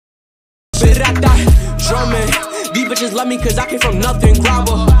Spit it at that drumming. These bitches love me cause I came from nothing.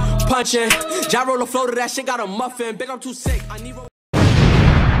 Grabber, punching. Gyro the flow to that shit got a muffin. Big, I'm too sick. I need.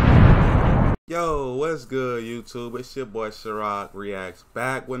 Yo, what's good, YouTube? It's your boy Ciroc Reacts,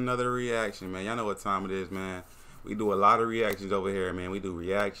 back with another reaction, man. Y'all know what time it is, man. We do a lot of reactions over here, man. We do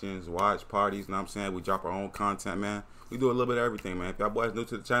reactions, watch parties, you know what I'm saying? We drop our own content, man. We do a little bit of everything, man. If y'all boys new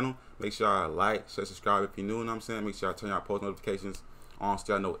to the channel, make sure y'all like, share, subscribe if you're new, you know what I'm saying? Make sure y'all turn y'all post notifications on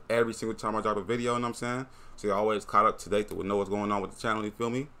so y'all know every single time I drop a video, you know what I'm saying? So y'all always caught up to date to know what's going on with the channel, you feel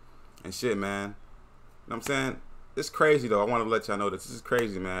me? And shit, man. You know what I'm saying? It's crazy though. I want to let y'all know this is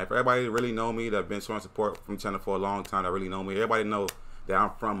crazy, man. If everybody really know me, that been showing support from the channel for a long time, that really know me, everybody know that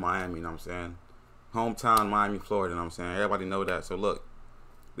I'm from Miami, you know what I'm saying? Hometown Miami, Florida, you know what I'm saying? Everybody know that. So look,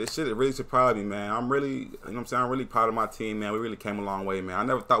 this shit really surprised me, man. I'm really, you know what I'm saying? I'm really proud of my team, man. We really came a long way, man. I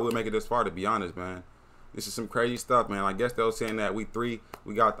never thought we'd make it this far, to be honest, man. This is some crazy stuff, man. I guess they were saying that we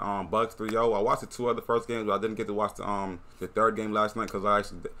got Bucks 3-0. I watched the 2 other first games, but I didn't get to watch the third game last night because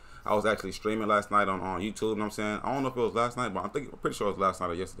I was actually streaming last night on YouTube, you know what I'm saying? I don't know if it was last night, but I'm pretty sure it was last night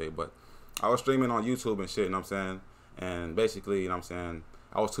or yesterday, but I was streaming on YouTube and shit, you know what I'm saying? And basically, you know what I'm saying,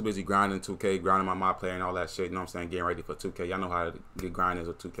 I was too busy grinding 2K, grinding my player and all that shit, you know what I'm saying, getting ready for 2K. Y'all know how to get grinding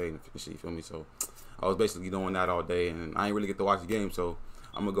with 2K and shit, you feel me? So I was basically doing that all day, and I ain't really get to watch the game, so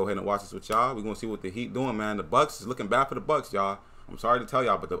I'm gonna go ahead and watch this with y'all. We're gonna see what the Heat doing, man. The Bucks is looking bad for the Bucks, y'all. I'm sorry to tell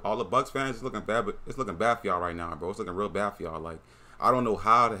y'all, but all the Bucks fans is looking bad, but it's looking bad for y'all right now, bro. It's looking real bad for y'all. Like, I don't know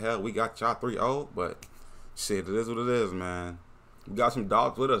how the hell we got y'all 3-0, but shit, it is what it is, man. We got some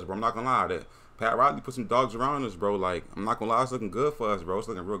dogs with us, bro. I'm not gonna lie. That Pat Riley put some dogs around us, bro. Like, I'm not gonna lie, it's looking good for us, bro. It's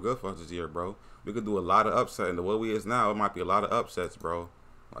looking real good for us this year, bro. We could do a lot of upsets, and the way we is now, it might be a lot of upsets, bro.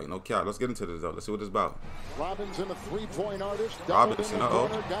 Like, no cap. Let's get into this, though. Let's see what it's about. Robinson, a three-point artist. Robinson, There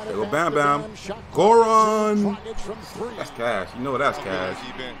go Bam Bam. Goran. That's cash. You know that's cash.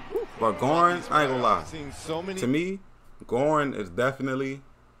 But Goran, I ain't gonna lie. To me, Goran is definitely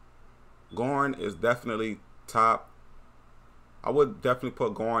top. I would definitely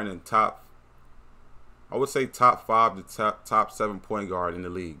put Goran in top. I would say top 5 to top 7 point guard in the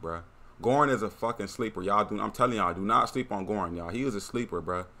league, bro. Goran is a fucking sleeper, y'all. I'm telling y'all, do not sleep on Goran, y'all. He is a sleeper,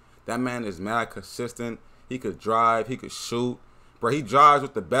 bro. That man is mad consistent. He could drive, he could shoot, bro. He drives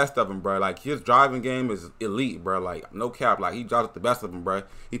with the best of them, bro. Like, his driving game is elite, bro. Like, no cap. Like, he drives with the best of them, bro.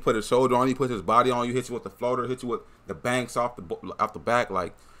 He put his shoulder on, he put his body on you, hit you with the floater, hit you with the banks off the back.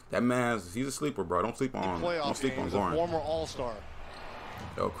 Like, that man's, he's a sleeper, bro. Don't sleep on Goran. Former All-Star.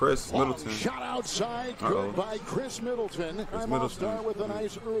 Yo, Chris Middleton. Shot outside, good by Chris Middleton. All-Star with a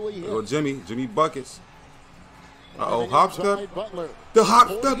nice early hit. Yo, Jimmy buckets. Hop step. The hop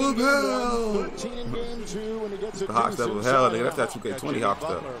step of hell. The hop step of hell, nigga. That's that 2K20 hop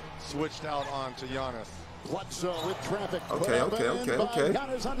step. Switched out onto Giannis. With traffic. Okay,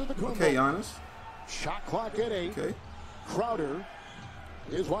 Giannis. Shot clock at 8. Okay. Crowder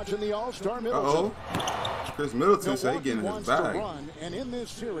is watching the All-Star Middleton. Chris Middleton said he's getting his bag. And in this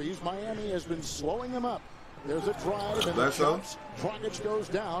series, Miami has been slowing him up. There's a drive and the jumps. Dragic goes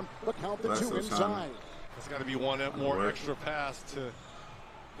down, but count the 2 inside. It's got to be one more extra pass to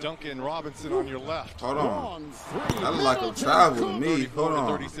Duncan Robinson on your left. Hold on. That look like a travel to me. Hold on.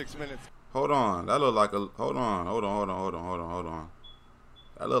 36 minutes. Hold on. That look like a hold on.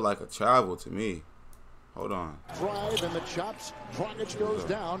 That look like a travel to me. Hold on. Drive and the chops. Dragic goes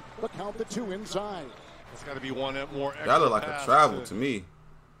down, but count the 2 inside. It's got to be one more extra. That look like a travel to me.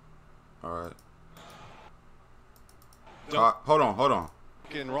 All right. Hold on.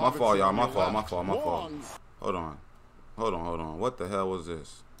 My fault, y'all. My fault. Hold on. What the hell was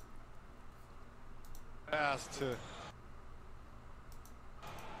this? Pass to.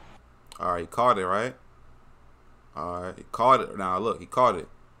 All right, he caught it, right? All right, he caught it. Now look, he caught it.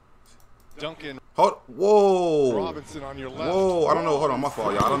 Duncan. Whoa. Robinson on your left. Whoa, I don't know. Hold on, my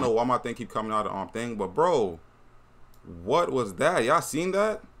fault, y'all. I don't know why my thing keep coming out of thing, but bro, what was that? Y'all seen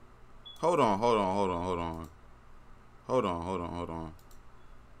that? Hold on.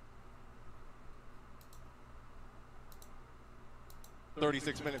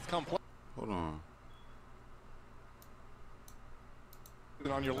 36 minutes. Come play. Hold on.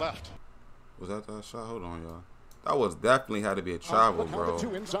 On your left. Was that shot? Hold on, y'all. That was definitely had to be a travel, bro.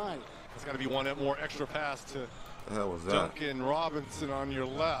 It's got to be one more extra pass to. The hell was that? Duncan Robinson on your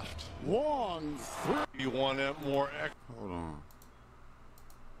left. One more extra. Hold on.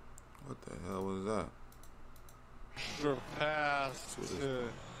 What the hell was that? Extra pass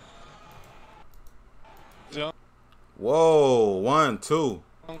to. Whoa, 1, 2,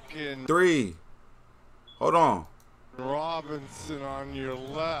 3. Hold on. Robinson on your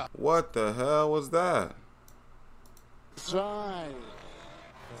left. What the hell was that? Side.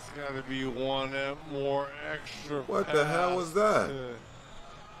 It's got to be one more extra. What the hell was that?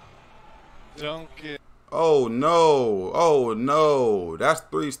 Dunk it. Oh no! Oh no! That's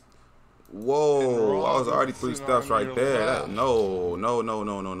 3. Whoa! I was already 3 steps right there. No.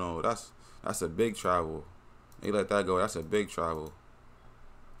 That's a big travel. You let that go. That's a big travel.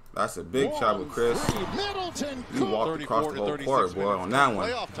 That's a big travel, Chris. You walked across the whole court, boy, on that one.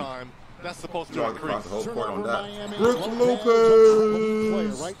 Playoff time. That's supposed to You walked across the whole court on that. Brook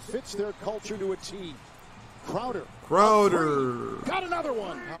Lopez. Right, fits their culture to a T. Crowder. Got another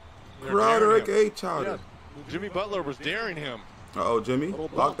one. Crowder, aka Chowder. Yeah. Jimmy Butler was daring him. Uh-oh, Jimmy.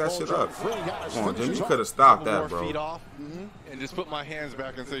 Lock that shit up. Come on, Jimmy. You could have stopped that, bro. Feet off and just put my hands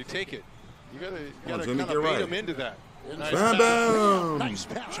back and say, take it. You gotta Jimmy, kind of bait him into that. Nice Bam, bam. Nice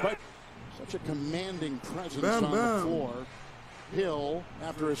pass, right? Such a commanding presence on the floor. Hill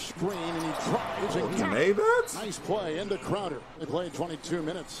after a screen, and he tries and He made that? nice play into Crowder. They played 22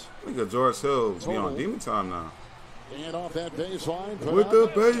 minutes. Look at George Hill be on demon time now. And off that baseline. With the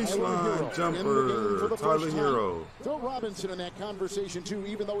baseline jumper, Tyler Hero. Phil Robinson in that conversation too,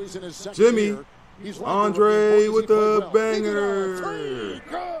 even though he's in his second Jimmy. year. Andre with the banger.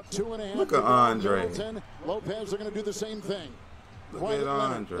 2.5. Look at Andre. Middleton. Lopez are going to do the same thing. Look at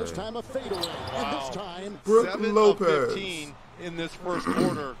Andre. This time a fadeaway. And this time, Brook 7 Lopez. of 15 in this first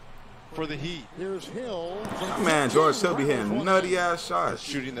quarter for the Heat. here's Hill. That man, George Hill be hitting nutty ass shots.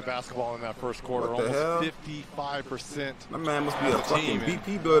 Shooting the basketball in that first quarter, What the hell? almost 55%. That man must be as a a fucking team,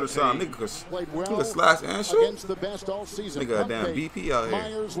 BP builder or something. Nigga Played well could slash and shoot. against the best all season. Nigga a damn BP out here.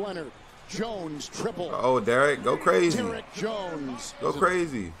 Myers Leonard. Jones triple. Oh, Derek, go crazy. Derek Jones. Go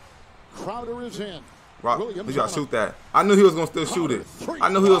crazy. Crowder is in. You gotta shoot that. I knew he was gonna still shoot it. I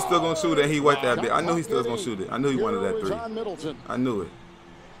knew he was still gonna shoot it, and he wet that bit. I knew he still was gonna shoot it. I knew he wanted that 3. I knew it.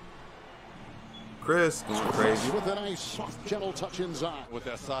 Chris going crazy. With a nice soft, gentle touch inside. With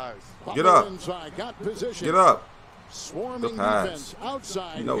that size. Get up. Inside, got position. Get up. Swarming The pass. defense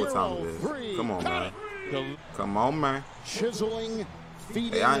outside. You know what time it Hero, is. 3. Come on, Got man. Come on, man. Chiseling,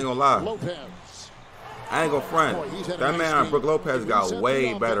 feeding. Hey, I ain't gonna lie. Lopez. I ain't gonna front. That man, Brook Lopez, got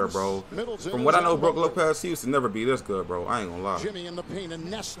way better, bro. From what I know, Brook Lopez, he used to never be this good, bro. I ain't gonna lie. Jimmy in the paint, a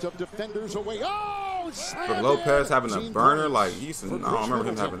nest of defenders away. Oh, Brook Lopez having a burner, like, I don't remember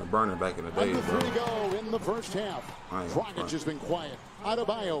him having a burner back in the day, bro. 3 to go in the first half. Dragic has been quiet.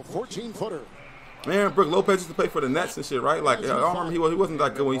 Adebayo, 14-footer. Man, Brook Lopez used to play for the Nets and shit, right? Like, I don't remember he wasn't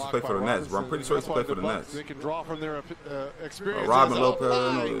that good when he used to play for the Nets, bro. I'm pretty sure he used to play for the Nets. They can draw from their experience. Robin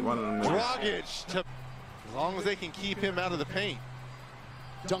Lopez, one of them niggas. Dragic, as long as they can keep him out of the paint.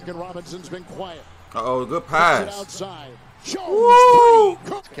 Duncan Robinson's been quiet. Uh-oh, good pass. Outside. Woo!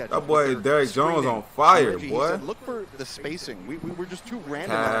 That boy Derek Jones on fire, boy. Look for the spacing. We were just too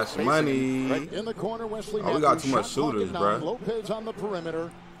random. Cash money. Right in the corner, Wesley. Oh, we got too much shooters, bro. Lopez on the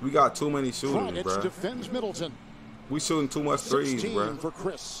perimeter. We got too many shooters, Dragic bro. defends Middleton. We shooting too much threes, 16 bro. for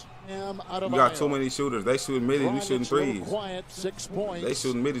Chris. We got too many shooters. They shooting middies, we shooting threes. Quiet, 6 points. They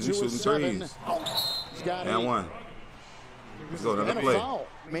shooting middies, we shooting threes. And 1. Let's go, another play.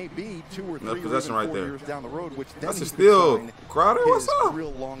 Maybe 2 or 3 Another possession right 4 there. years down the road, which That's then a he could steal. sign Crowder, what's his up?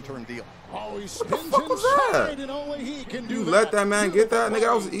 real long-term deal. Oh, he What the spins fuck was inside, that? and only he can do You that. let that man get that? Nigga,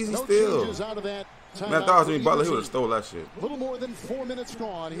 that was an easy No steal. changes out of that Man, if that was Jimmy Butler, he would have stole that shit. A little more than 4 minutes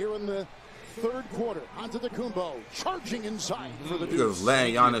gone here in the third quarter. Onto the Kumbo, charging inside for the He Deuce. was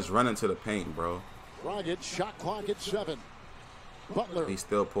letting Giannis run into the paint, bro. Dragic, shot clock at 7. Butler He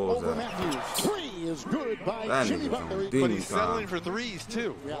still pulls over that. Matthews. 3 is good by That Jimmy nigga's on Butler. demon But he's settling time. for threes,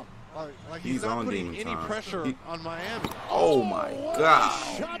 too. Yeah. Like He's he's not on putting demon any time. pressure on Miami. Oh my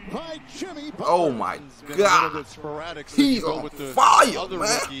God. Shot by Jimmy Butler. Oh my It's been a little God. bit sporadic since He's you go on with the fire, other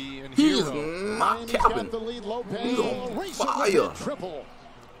man. rookie and He's Hero. not Miami's got capping. the lead. Lopez He's on racing fire. with the triple.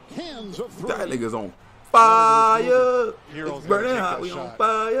 Hands of 3. That nigga's on fire. Hero's It's gonna burning take hot. that We on shot.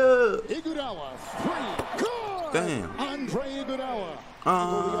 fire. Iguodala, 3, good. Damn. Andre Iguodala.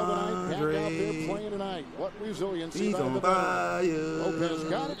 Andre. Back out there playing tonight. What resiliency He's by on the Thunder. fire. Lopez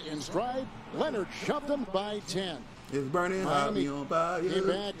got it in stride. Leonard shoved him by 10. It's burning hot. Miami We on came fire.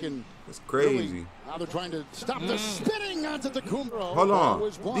 back and It's crazy. really, now they're trying to stop the spinning onto the Kumbo. Hold on.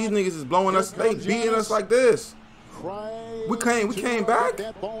 These niggas is blowing us. They beating us like this. We came back?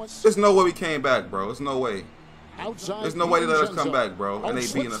 There's no way we came back, bro. There's no way. Outside, There's no way they let us come back, bro. And they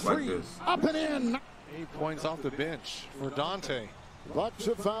beating us like free. this. Up and in. 8 points off the bench for Dante. Bucks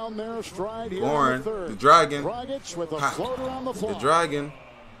have found their stride here in Warren, the third. the Dragon. Dragic with a Ha. floater on the floor. The Dragon.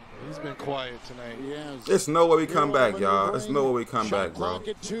 He's been quiet tonight. Yes. There's no way we come back, y'all. There's no way we come back, bro. Clock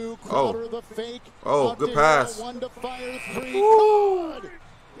at 2. Crowder, the fake. Oh, Up good to pass. Hill, 1 to fire. 3. Woo. Good.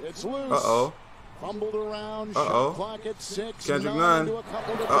 It's loose. Uh-oh. Fumbled around. Uh-oh. Clock at 6. Kendrick Nunn.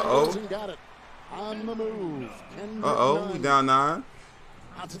 Uh-oh. And got it. On the move. Uh-oh. We down 9.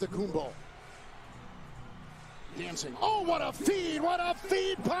 Out to the Kumbo. Dancing. Oh, what a feed. What a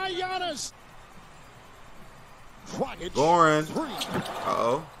feed by Giannis. Goran.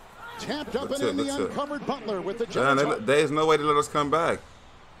 Uh-oh. Tapped up and in the uncovered Butler with the jump. There's no way to let us come back.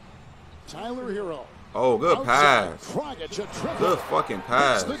 Tyler Hero. Oh, good pass. Dragic, good fucking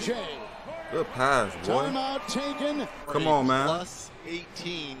pass. Good pass, boy. Timeout taken. Come on, man. Plus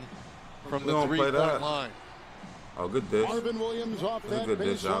 18 from We the don't play that. 3-point line. Oh, good dish. Marvin Williams off that Good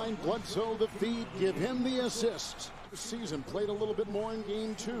dish out. baseline. Bledsoe the feed. Give him the assist. This season played a little bit more in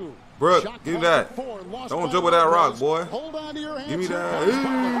game 2. Brooke, give me that. Don't dribble that rock, boy. Hold on to your hands. Give me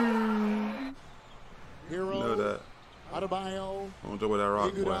that. Hero. Know that. Adebayo. Don't dribble that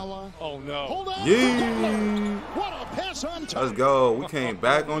rock, boy. Oh, no. Hold on. Yeah. What a pass on time. Let's go. We came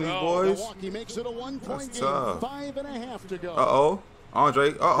back on these boys. Milwaukee makes it a 1-point game. Tough. 5.5 to go. Uh-oh.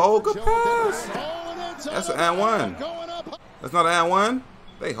 Andre. Uh-oh. Good pass. That's an and one. That's not an and one.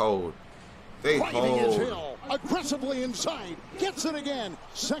 They hold. They hold. Aggressively inside. Gets it again.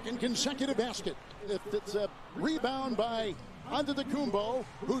 Second consecutive basket. It's a rebound by Antetokounmpo,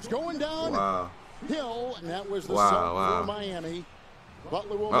 who's going down. Wow. Hill, and that was the sub for Miami.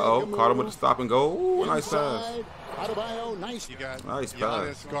 Butler will Uh-oh. Caught him with the stop and go. Ooh, nice pass. Adebayo, nice. You got nice Giannis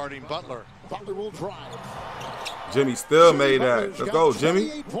pass. guarding Butler. Butler will drive. Jimmy still made that. Let's go,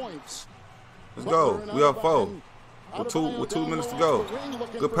 Jimmy. Points. Let's go. We up 4. With 2 minutes to go.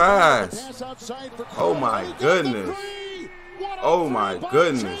 Good pass. Oh my goodness. Oh my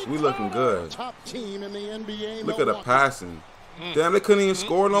goodness. We looking good. Top team in the NBA. Look at the passing. Damn, they couldn't even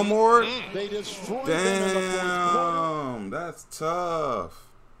score no more. They destroyed them in the fourth quarter. Damn, that's tough.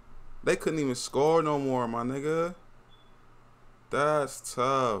 They couldn't even score no more, my nigga. That's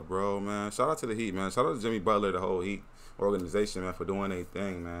tough, bro, man. Shout out to the Heat, man. Shout out to Jimmy Butler, the whole Heat organization, man, for doing their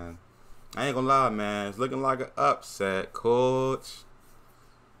thing, man. I ain't gonna lie, man. It's looking like an upset, coach.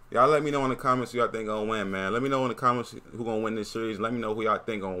 Y'all let me know in the comments who y'all think gonna win, man. Let me know in the comments who gonna win this series. Let me know who y'all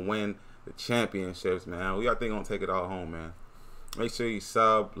think gonna win the championships, man. Who y'all think gonna take it all home, man. Make sure you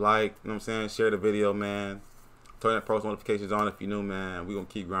sub, like, you know what I'm saying? Share the video, man. Turn that post notifications on if you're new, man. We gonna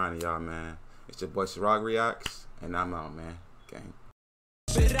keep grinding, y'all, man. It's your boy CirocisLive Reacts, and I'm out, man. Gang.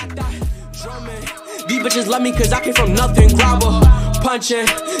 These bitches love me cause I came from nothing. Grabber, punching,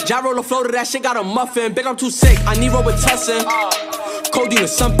 gyro the flow to that shit got a muffin. Big, I'm too sick, I need Robitussin. Codeine or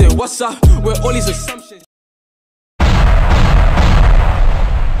something, what's up with all these assumptions?